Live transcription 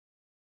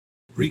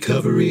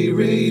Recovery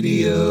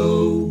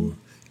Radio,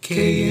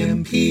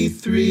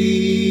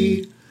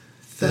 KMP3,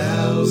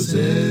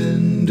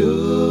 Thousand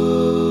Oaks.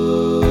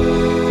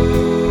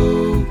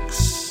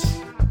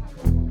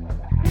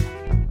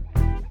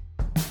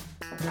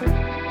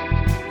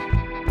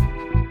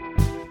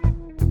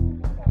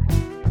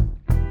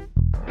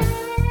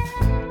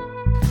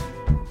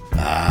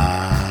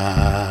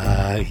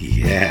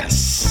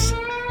 Yes.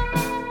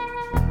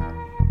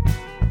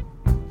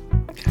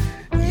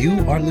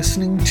 You are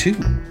listening to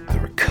the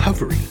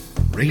Recovery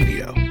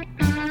Radio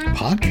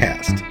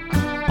podcast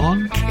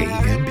on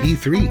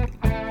KMP3.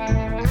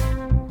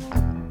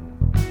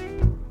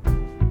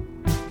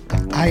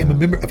 I am a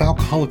member of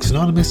Alcoholics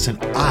Anonymous, and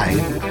I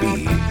will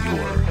be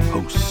your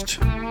host.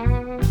 You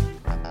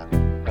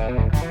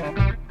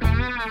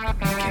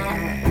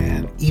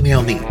can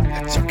email me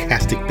at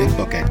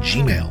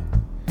sarcasticbigbook@gmail.com.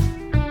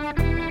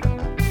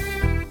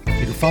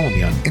 You can follow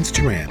me on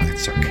Instagram at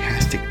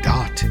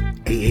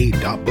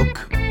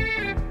sarcastic.aa.book.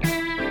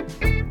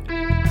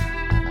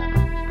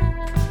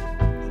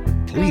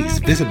 Please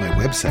visit my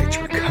website,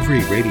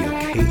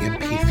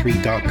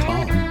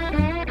 recoveryradiokmp3.com,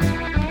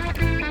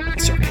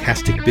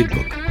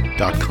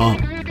 sarcasticbigbook.com.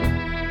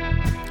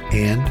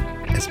 And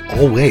as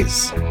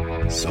always,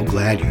 so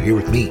glad you're here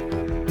with me.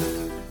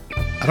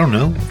 I don't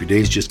know if your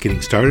day's just getting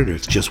started, or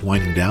it's just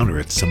winding down, or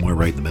it's somewhere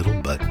right in the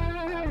middle, but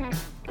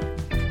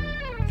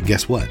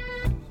guess what?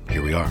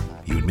 Here we are,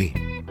 you and me.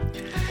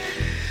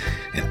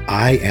 And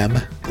I am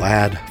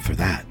glad for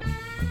that.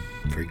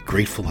 Very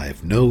grateful. I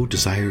have no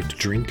desire to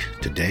drink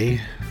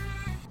today.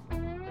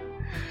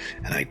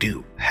 And I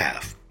do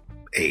have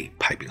a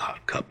piping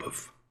hot cup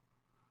of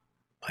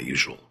my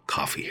usual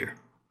coffee here.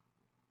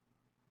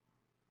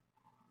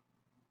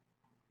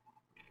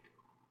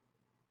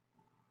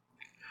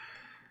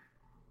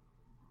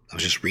 I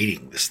was just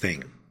reading this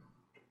thing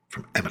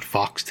from Emmett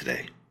Fox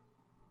today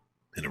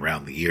and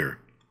Around the Year.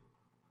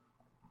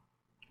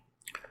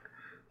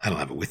 I don't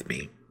have it with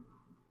me,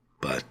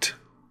 but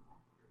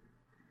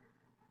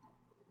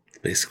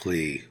it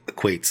basically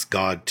equates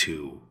God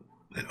to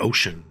an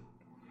ocean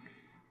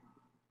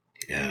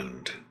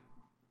and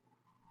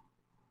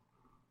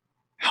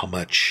how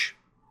much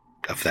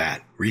of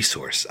that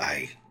resource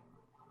I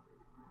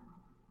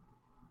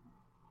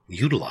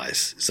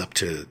utilize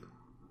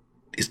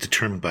is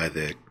determined by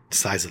the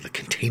size of the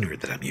container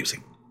that I'm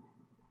using.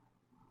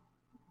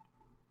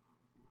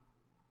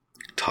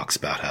 It talks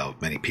about how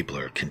many people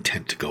are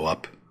content to go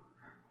up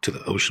to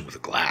the ocean with a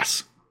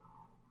glass.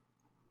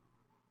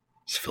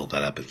 Just fill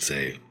that up and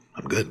say,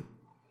 I'm good.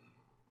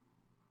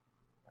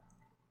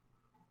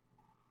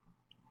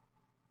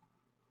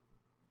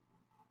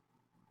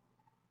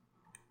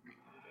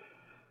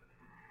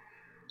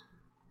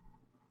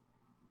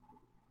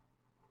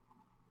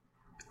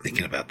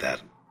 Thinking about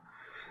that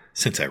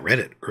since I read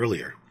it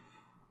earlier.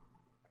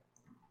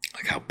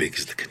 Like, how big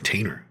is the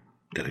container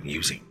that I'm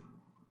using?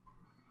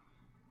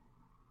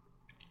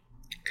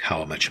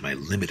 How much am I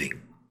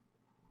limiting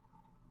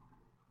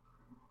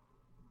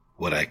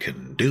what I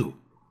can do,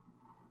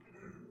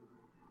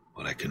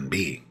 what I can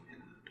be,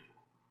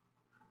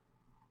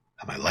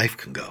 how my life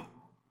can go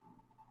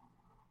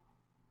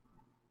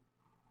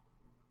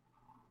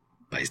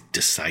by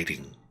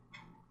deciding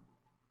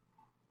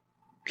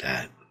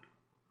that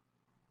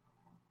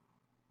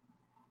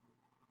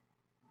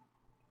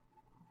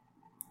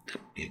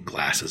a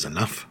glass is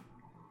enough.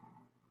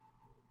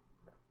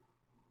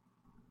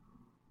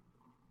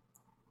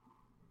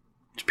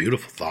 It's a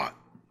beautiful thought.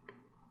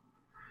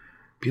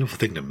 Beautiful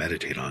thing to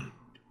meditate on.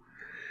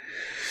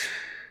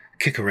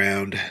 Kick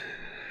around.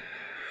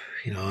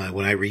 You know,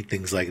 when I read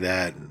things like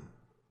that,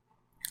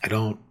 I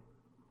don't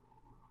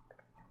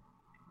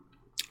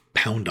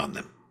pound on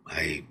them.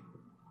 I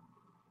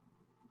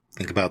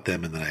think about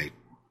them, and then I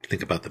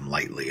think about them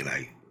lightly, and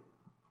I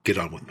get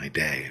on with my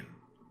day.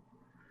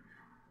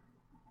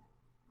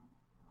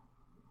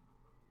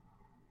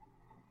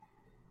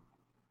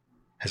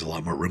 Has a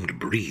lot more room to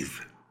breathe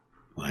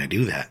when I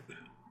do that.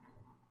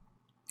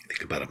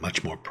 Think about it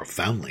much more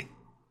profoundly.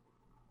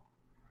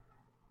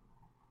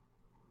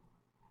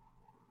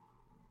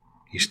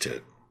 Used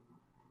to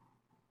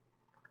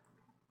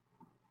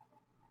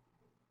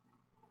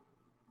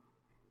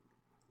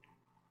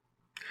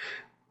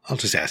I'll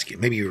just ask you,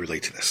 maybe you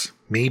relate to this.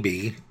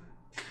 Maybe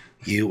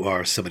you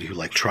are somebody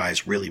who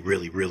tries really,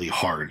 really, really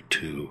hard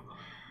to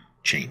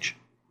change.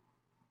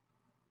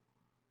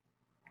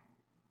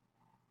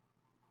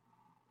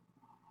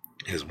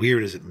 As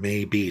weird as it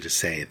may be to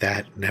say,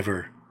 that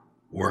never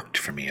worked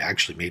for me. It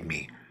actually made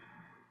me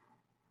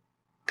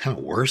kind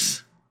of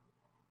worse.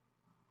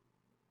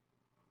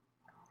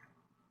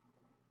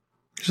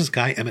 There's this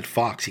guy, Emmett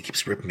Fox, he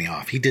keeps ripping me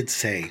off. He did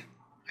say,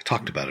 I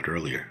talked about it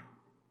earlier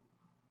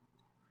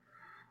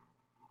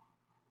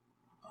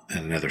in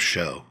another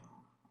show.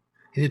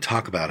 He did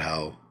talk about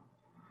how,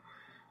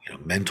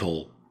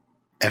 mental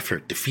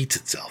effort defeats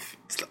itself.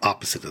 It's the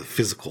opposite of the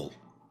physical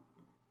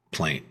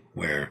plane,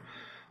 where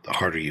the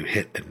harder you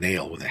hit a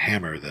nail with a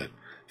hammer, the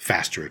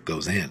faster it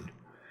goes in.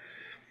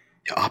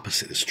 The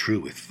opposite is true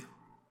with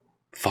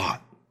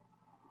thought.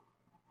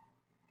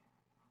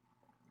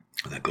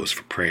 goes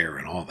for prayer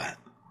and all that.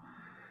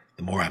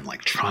 The more I'm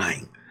like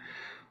trying,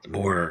 the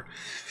more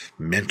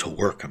mental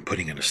work I'm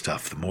putting into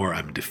stuff, the more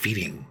I'm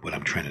defeating what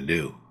I'm trying to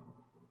do.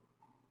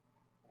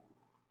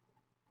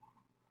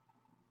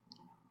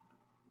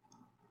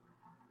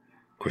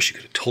 Of course, you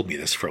could have told me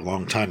this for a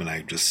long time,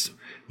 and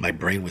my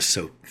brain was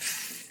so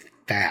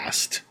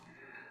fast,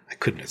 I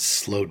couldn't have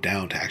slowed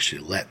down to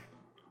actually let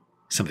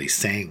somebody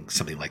saying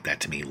something like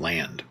that to me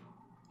land.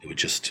 It would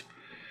just,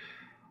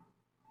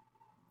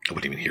 I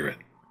wouldn't even hear it.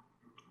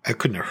 I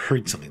couldn't have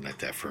heard something like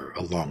that for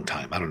a long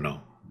time. I don't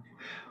know.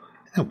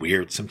 Isn't that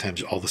weird?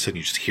 Sometimes all of a sudden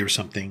you just hear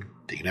something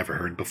that you never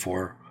heard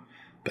before,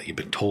 but you've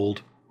been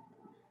told.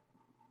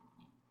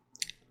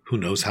 Who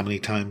knows how many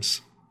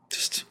times?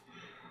 Just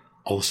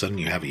all of a sudden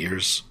you have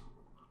ears.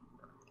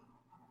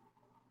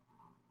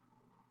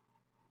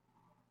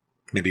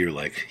 Maybe you're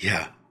like,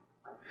 yeah,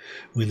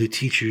 when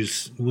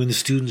the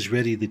student's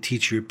ready, the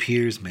teacher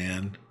appears,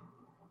 man.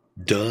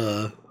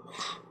 Duh.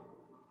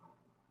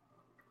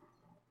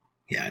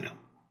 Yeah, I know.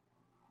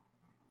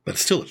 But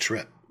it's still a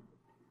trip.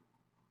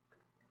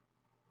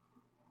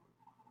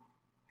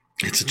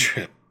 It's a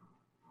trip.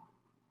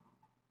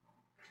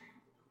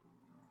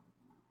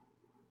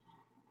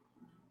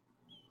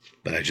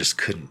 But I just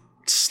couldn't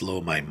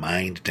slow my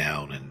mind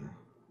down, and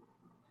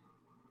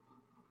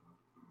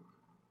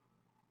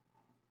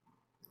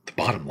the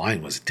bottom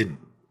line was it didn't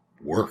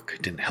work.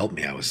 It didn't help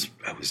me. I was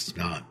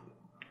not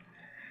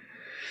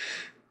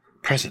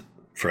present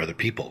for other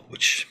people,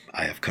 which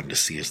I have come to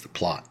see as the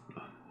plot.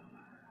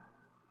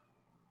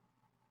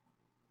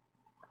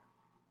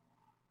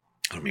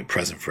 I don't mean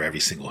present for every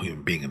single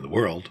human being in the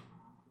world.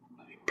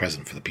 I mean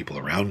present for the people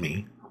around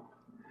me.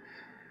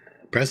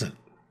 Present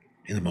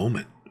in the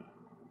moment.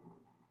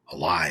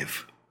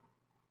 Alive.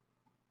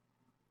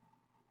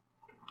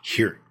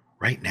 Here,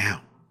 right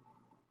now.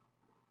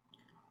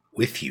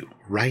 With you,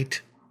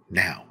 right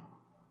now.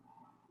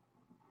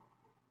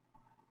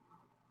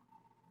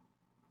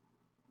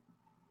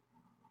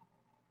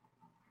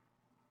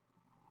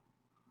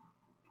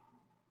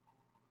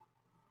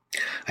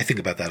 I think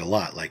about that a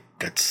lot. Like,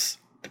 that's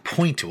the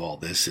point to all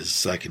this, is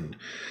so I can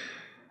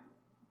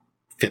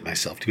fit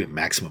myself to be at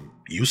maximum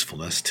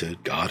usefulness to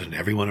God and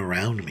everyone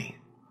around me.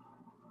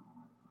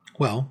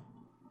 Well,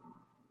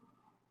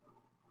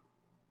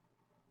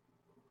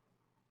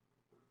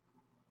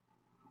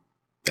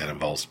 that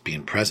involves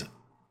being present,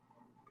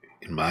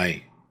 in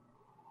my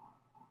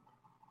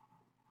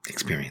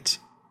experience.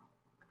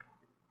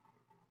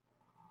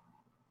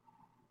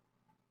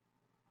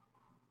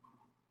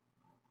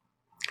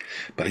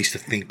 But I used to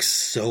think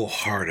so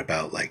hard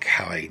about like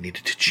how I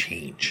needed to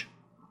change.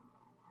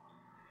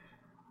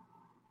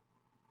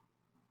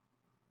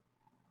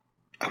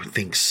 I would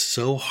think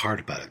so hard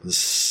about it in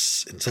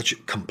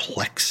such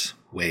complex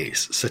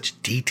ways,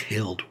 such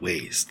detailed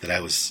ways, that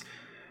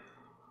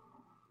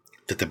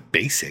the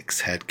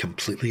basics had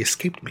completely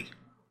escaped me.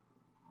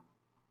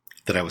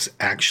 That I was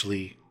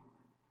actually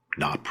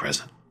not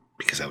present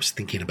because I was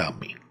thinking about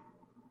me.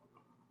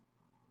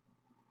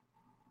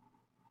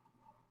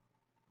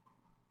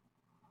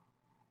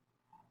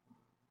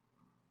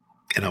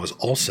 And I was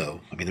also,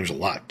 there's a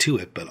lot to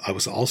it, but I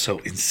was also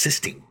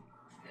insisting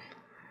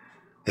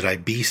that I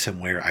be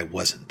somewhere I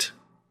wasn't,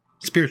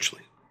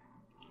 spiritually.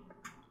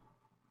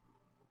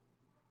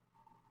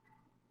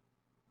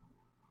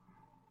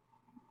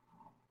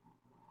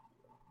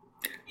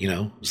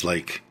 It's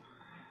like,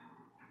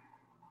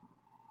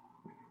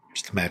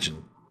 just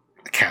imagine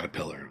a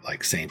caterpillar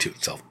like saying to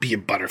itself, be a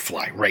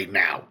butterfly right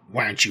now.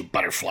 Why aren't you a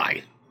butterfly?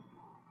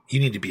 You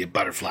need to be a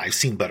butterfly. I've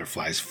seen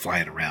butterflies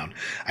flying around.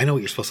 I know what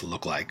you're supposed to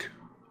look like.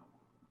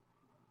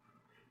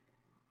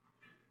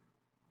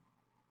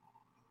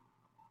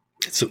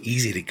 It's so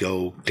easy to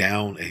go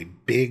down a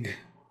big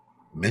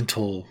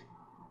mental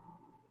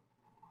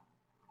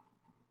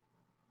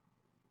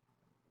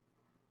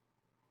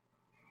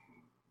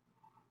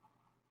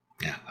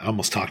I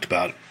almost talked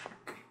about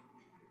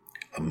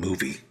a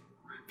movie.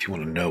 If you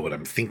want to know what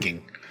I'm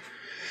thinking,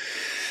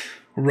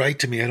 write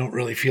to me. I don't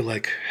really feel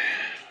like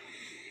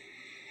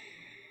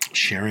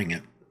sharing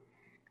it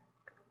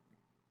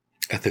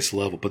at this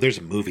level, but there's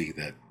a movie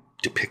that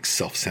depicts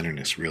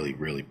self-centeredness really,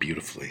 really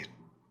beautifully.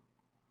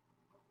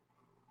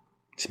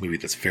 It's a movie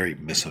that's very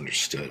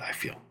misunderstood, I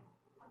feel.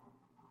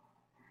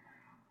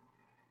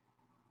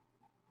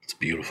 It's a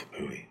beautiful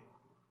movie.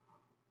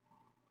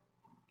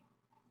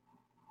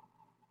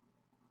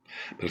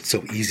 But it's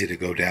so easy to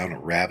go down a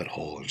rabbit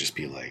hole and just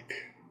be like,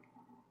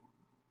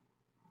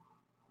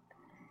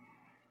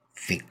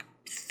 think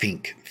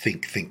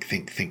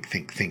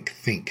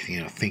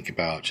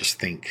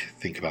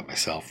about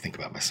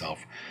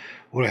myself.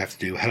 What do I have to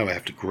do? How do I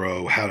have to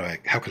grow? How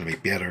can I be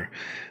better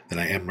than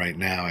I am right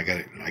now? I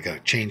gotta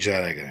change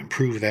that. I gotta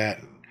improve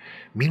that.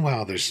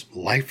 Meanwhile, there's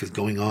life is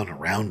going on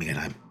around me and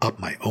I'm up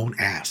my own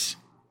ass.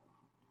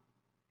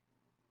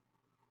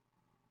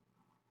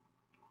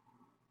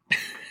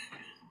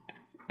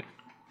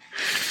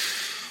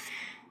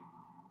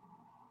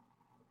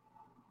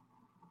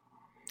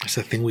 It's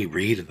the thing we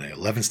read in the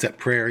 11-step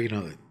prayer,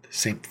 the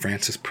St.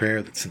 Francis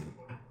prayer that's in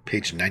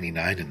page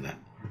 99 in the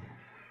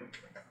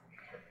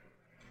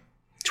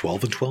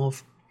 12 and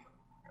 12.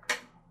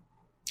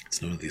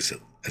 It's known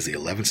as the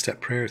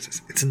 11-step prayer.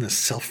 It's in the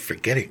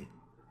self-forgetting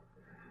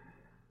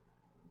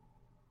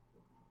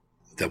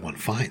that one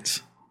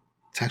finds.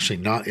 It's actually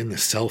not in the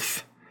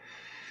self.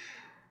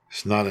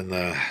 It's not in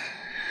the,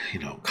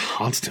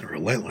 constant,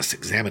 relentless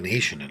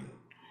examination.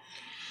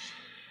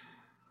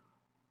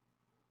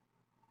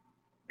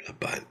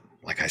 But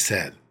like I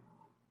said,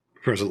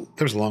 there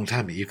was a long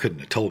time that you couldn't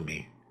have told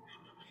me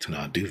to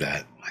not do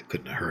that. I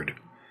couldn't have heard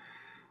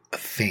a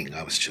thing.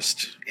 I was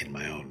just in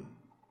my own.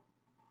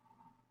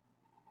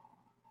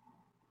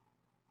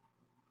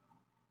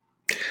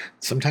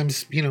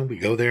 Sometimes, we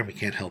go there and we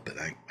can't help it.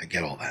 I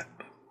get all that.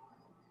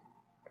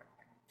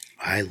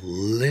 I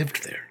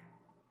lived there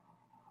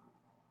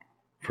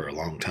for a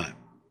long time.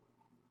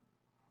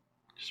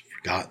 Just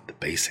forgot the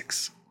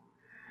basics.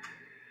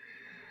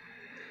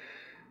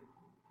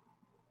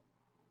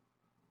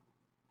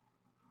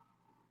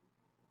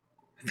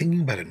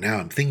 Thinking about it now,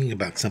 I'm thinking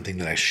about something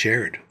that I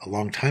shared a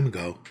long time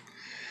ago.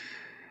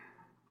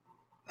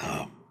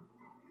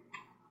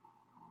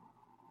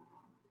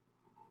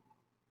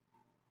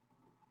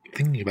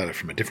 Thinking about it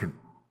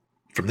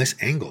from this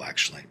angle,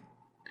 actually.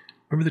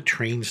 Remember the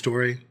train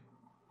story?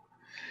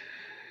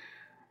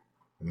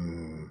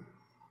 When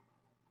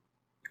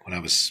I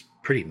was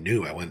pretty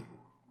new, I went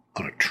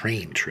on a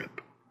train trip.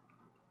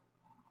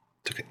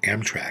 Took an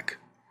Amtrak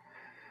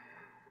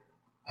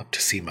up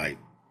to see my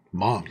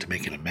mom to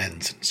make an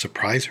amends and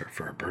surprise her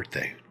for her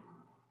birthday.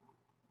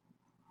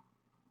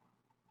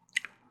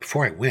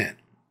 Before I went,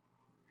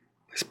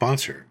 my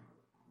sponsor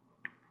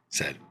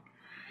said,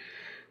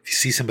 if you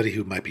see somebody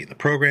who might be in the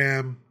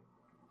program,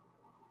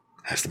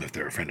 ask them if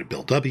they're a friend of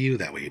Bill W.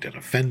 That way you don't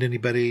offend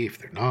anybody. If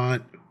they're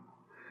not,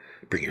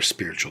 bring your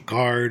spiritual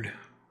guard.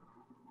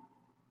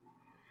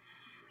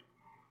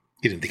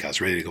 He didn't think I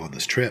was ready to go on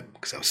this trip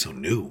because I was so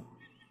new.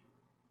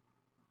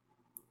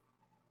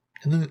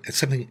 And then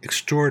something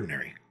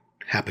extraordinary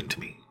happened to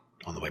me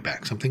on the way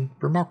back. Something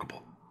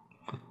remarkable.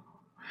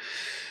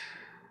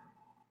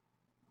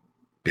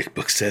 Big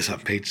Book says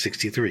on page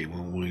 63,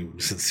 when we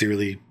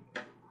sincerely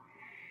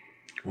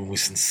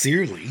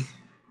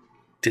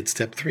did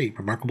step 3,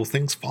 remarkable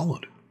things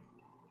followed.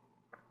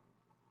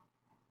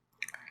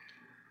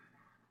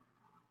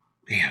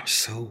 Man, I was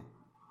so...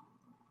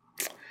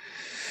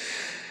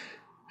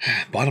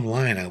 Bottom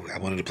line, I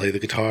wanted to play the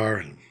guitar,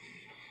 and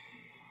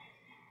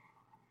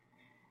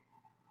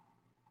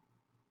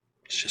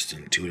it's just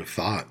an intuitive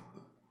thought.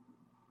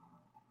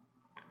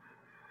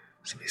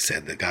 Somebody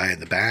said the guy in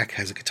the back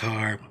has a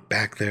guitar. Went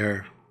back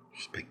there.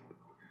 Just a big,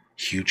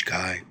 huge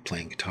guy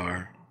playing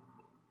guitar.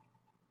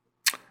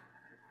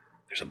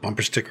 There's a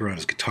bumper sticker on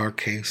his guitar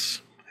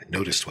case. I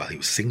noticed while he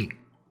was singing.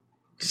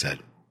 It said,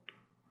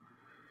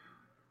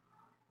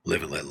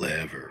 live and let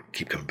live, or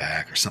keep coming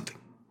back, or something.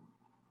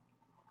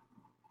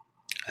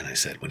 And I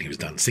said, when he was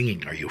done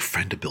singing, are you a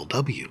friend of Bill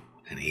W.?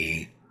 And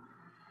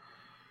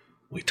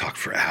we talked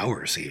for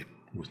hours. He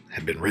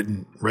had been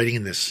writing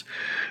in this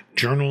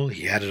journal.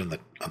 He had it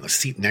on the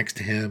seat next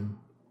to him.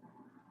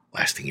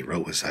 Last thing he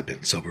wrote was, I've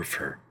been sober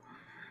for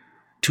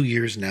 2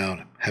 years now,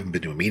 and I haven't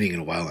been to a meeting in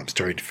a while. I'm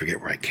starting to forget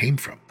where I came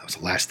from. That was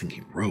the last thing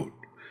he wrote.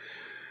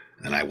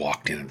 And then I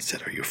walked in and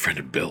said, are you a friend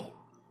of Bill?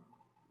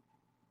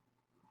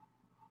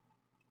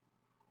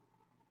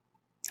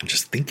 I'm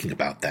just thinking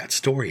about that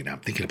story, and I'm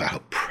thinking about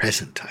how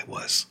present I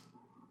was.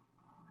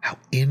 How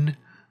in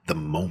the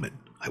moment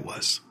I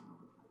was.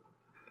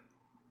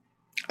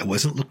 I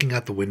wasn't looking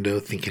out the window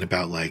thinking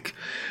about,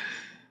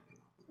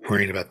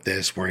 worrying about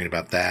this, worrying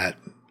about that.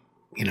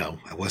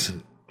 I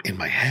wasn't in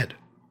my head.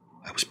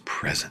 I was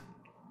present.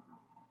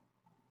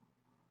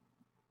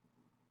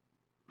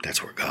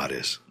 That's where God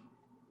is.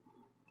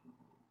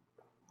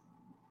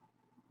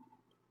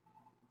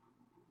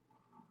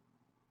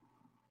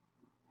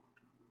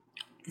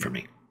 For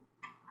me.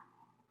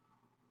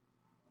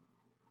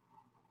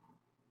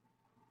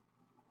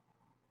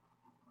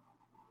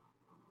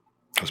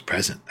 I was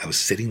present. I was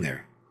sitting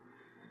there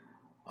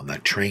on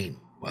that train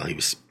while he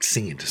was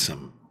singing to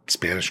some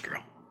Spanish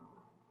girl.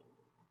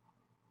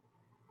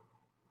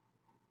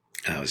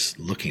 And I was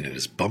looking at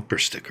his bumper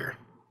sticker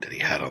that he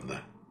had on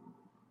the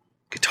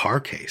guitar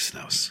case, and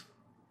I was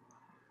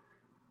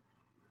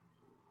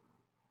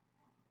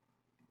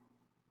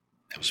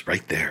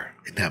right there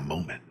in that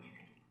moment.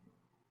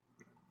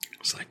 I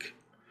was like,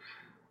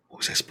 what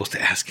was I supposed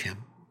to ask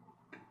him?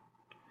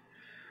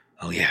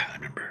 Oh yeah, I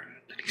remember.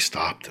 And he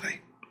stopped, and I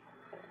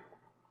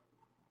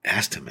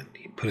asked him, and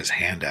he put his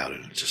hand out,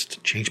 and it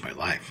just changed my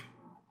life.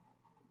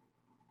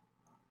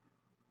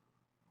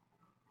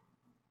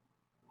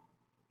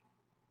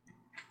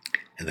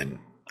 And then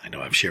I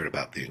know I've shared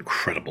about the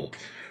incredible,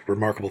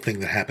 remarkable thing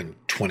that happened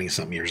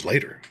 20-something years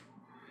later,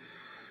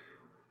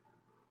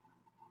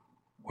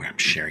 where I'm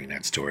sharing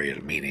that story at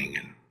a meeting,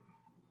 and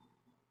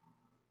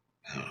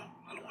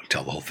I don't want to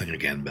tell the whole thing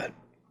again, but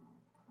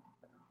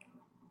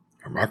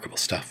remarkable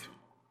stuff.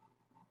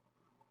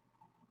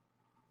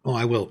 Well,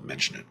 I will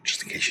mention it,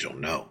 just in case you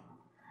don't know.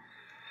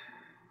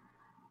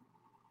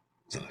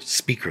 was on a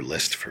speaker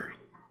list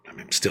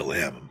still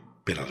am.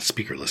 I've been on a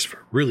speaker list for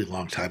a really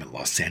long time in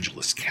Los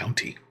Angeles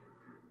County.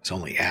 I was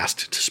only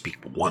asked to speak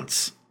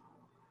once.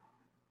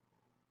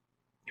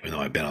 Even though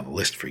I've been on the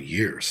list for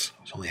years,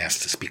 I was only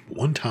asked to speak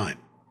one time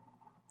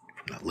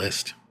from that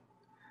list.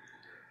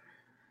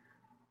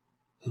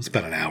 It was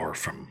about an hour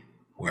from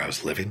where I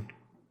was living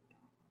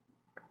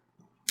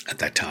at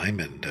that time,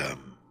 and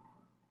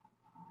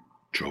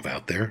drove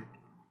out there,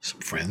 some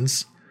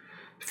friends,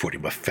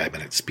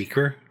 45-minute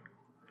speaker,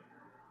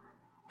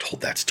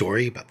 told that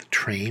story about the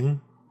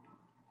train.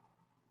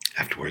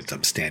 Afterwards,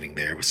 I'm standing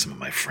there with some of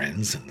my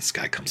friends, and this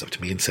guy comes up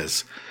to me and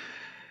says,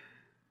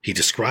 he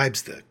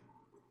describes the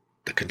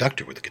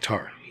conductor with the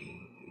guitar.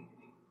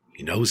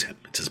 He knows him.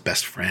 It's his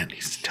best friend,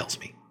 he tells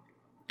me.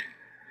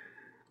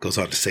 Goes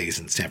on to say he's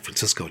in San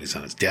Francisco and he's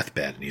on his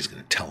deathbed and he's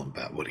going to tell him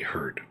about what he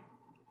heard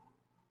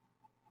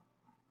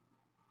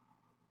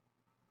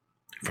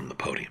from the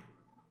podium.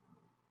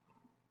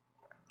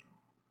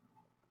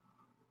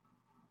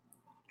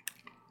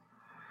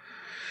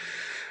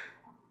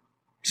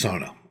 So I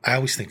don't know. I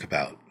always think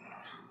about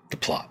the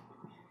plot.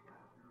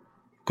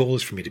 Goal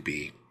is for me to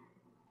be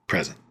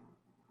present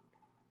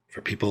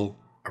for people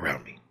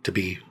around me, to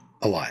be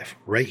alive,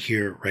 right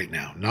here, right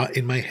now, not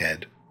in my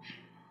head,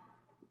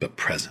 but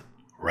present,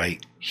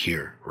 right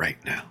here, right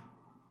now.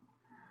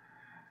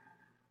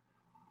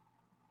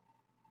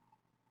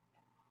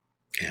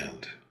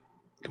 And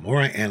the more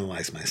I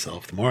analyze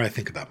myself, the more I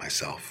think about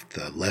myself,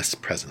 the less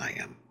present I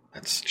am.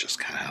 That's just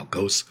kind of how it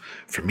goes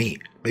for me.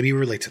 Maybe you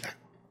relate to that.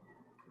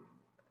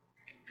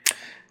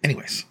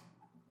 Anyways.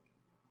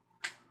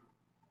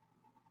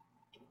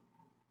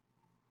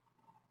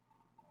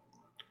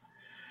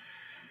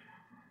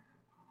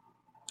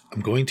 I'm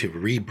going to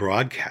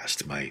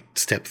rebroadcast my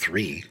step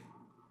 3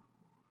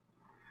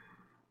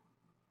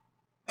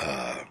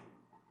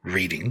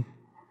 reading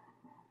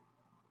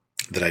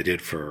that I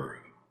did for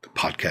the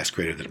podcast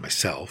Greater Than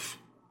Myself.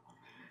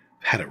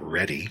 I've had it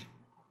ready.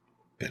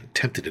 Been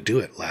tempted to do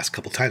it last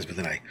couple times, but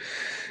then I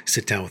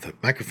sit down with a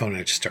microphone and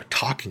I just start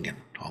talking,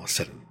 and all of a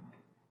sudden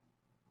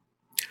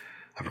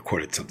I've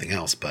recorded something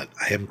else, but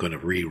I am going to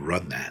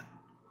rerun that.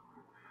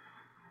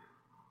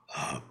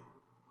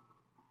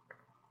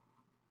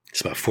 It's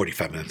about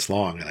 45 minutes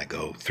long, and I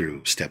go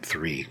through step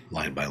 3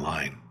 line by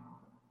line.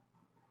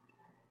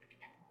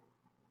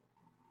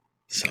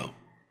 So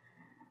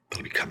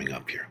that'll be coming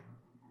up here.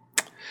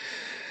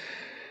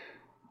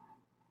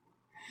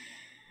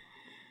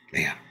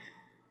 Man.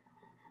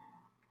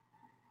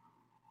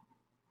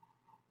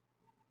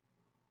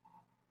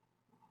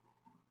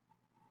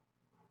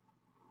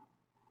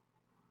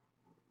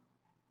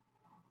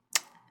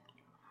 I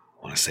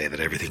want to say that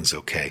everything's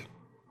okay.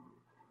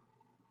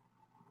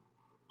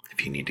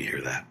 If you need to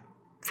hear that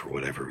for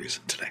whatever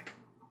reason today.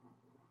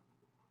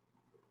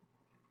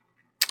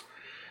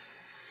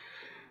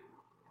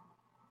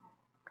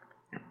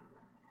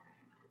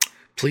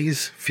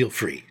 Please feel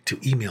free to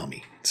email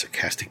me,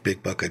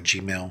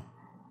 sarcasticbigbuck@gmail.com.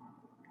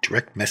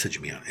 Direct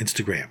message me on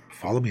Instagram.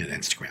 Follow me on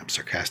Instagram,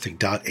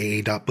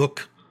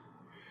 sarcastic.aa.book.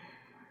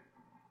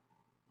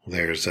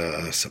 There's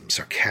some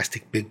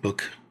Sarcastic Big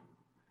Book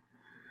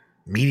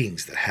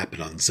meetings that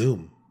happen on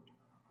Zoom.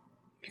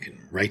 You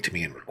can write to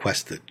me and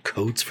request the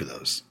codes for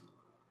those.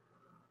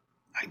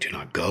 I do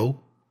not go,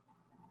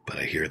 but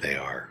I hear they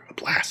are a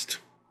blast.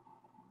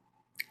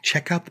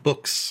 Check out the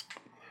books.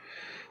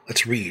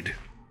 Let's read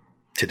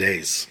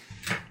today's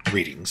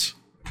readings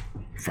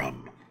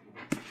from,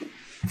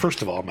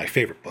 first of all, my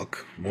favorite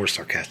book, More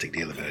Sarcastic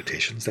Daily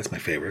Meditations. That's my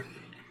favorite.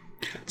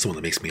 It's the one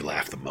that makes me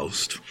laugh the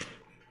most.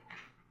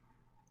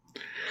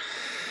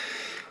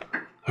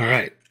 All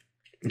right.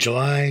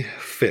 July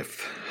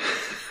 5th.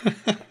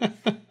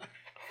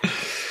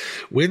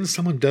 When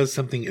someone does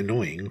something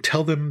annoying,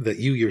 tell them that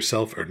you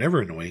yourself are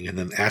never annoying and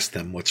then ask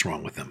them what's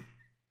wrong with them.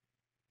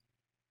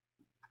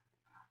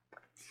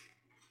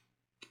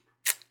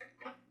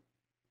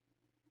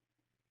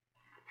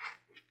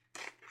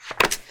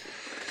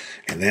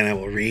 And then I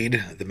will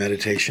read the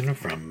meditation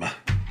from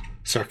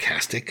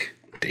Sarcastic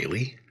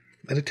Daily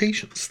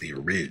Meditations, the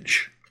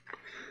Ridge,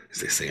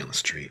 as they say on the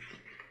street.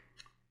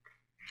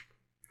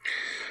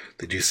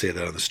 They do say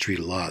that on the street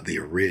a lot, the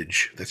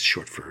Ridge. That's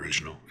short for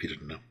original, if you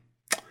didn't know.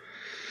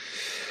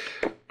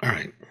 All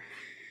right.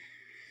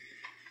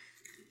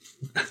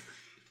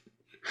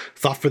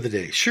 Thought for the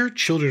day. Sure,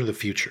 children are the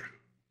future,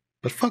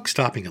 but fuck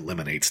stopping at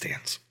lemonade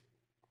stands.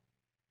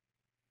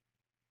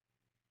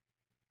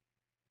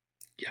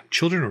 Yeah,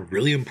 children are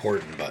really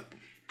important, but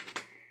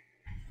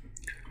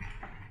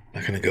I'm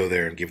not going to go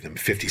there and give them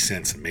 50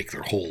 cents and make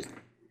their whole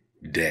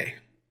day.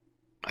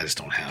 I just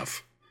don't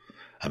have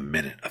a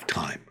minute of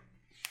time.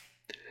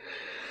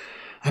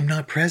 I'm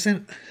not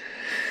present.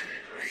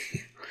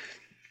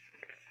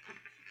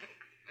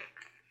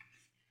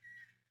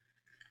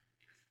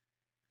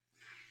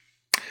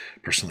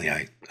 Personally,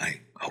 I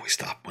always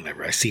stop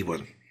whenever I see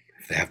one.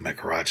 If they have my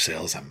garage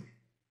sales, I'm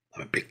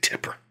a big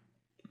tipper.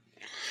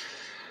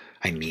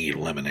 I need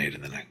lemonade,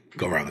 and then I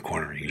go around the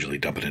corner and usually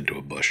dump it into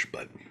a bush.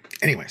 But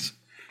anyways,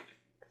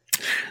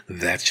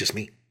 that's just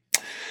me.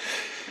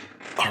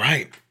 All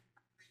right.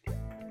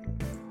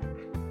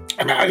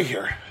 I'm out of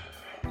here.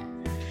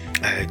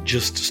 I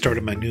just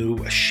started my new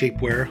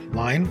shapewear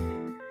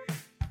line.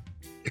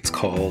 It's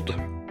called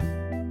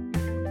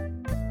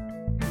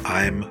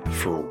I'm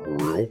For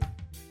Real.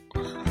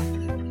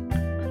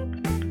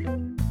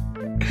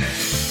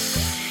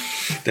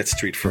 That's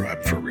street for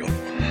I'm For Real.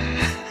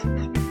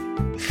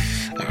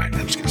 All right,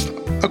 I'm just going to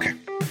stop. Okay.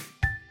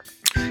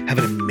 Have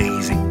an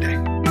amazing day.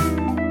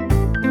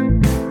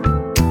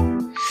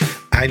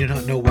 I do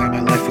not know why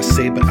my life was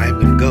saved, but I am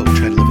going to go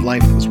try to live a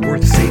life that was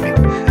worth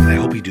saving, and I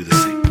hope you do the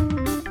same.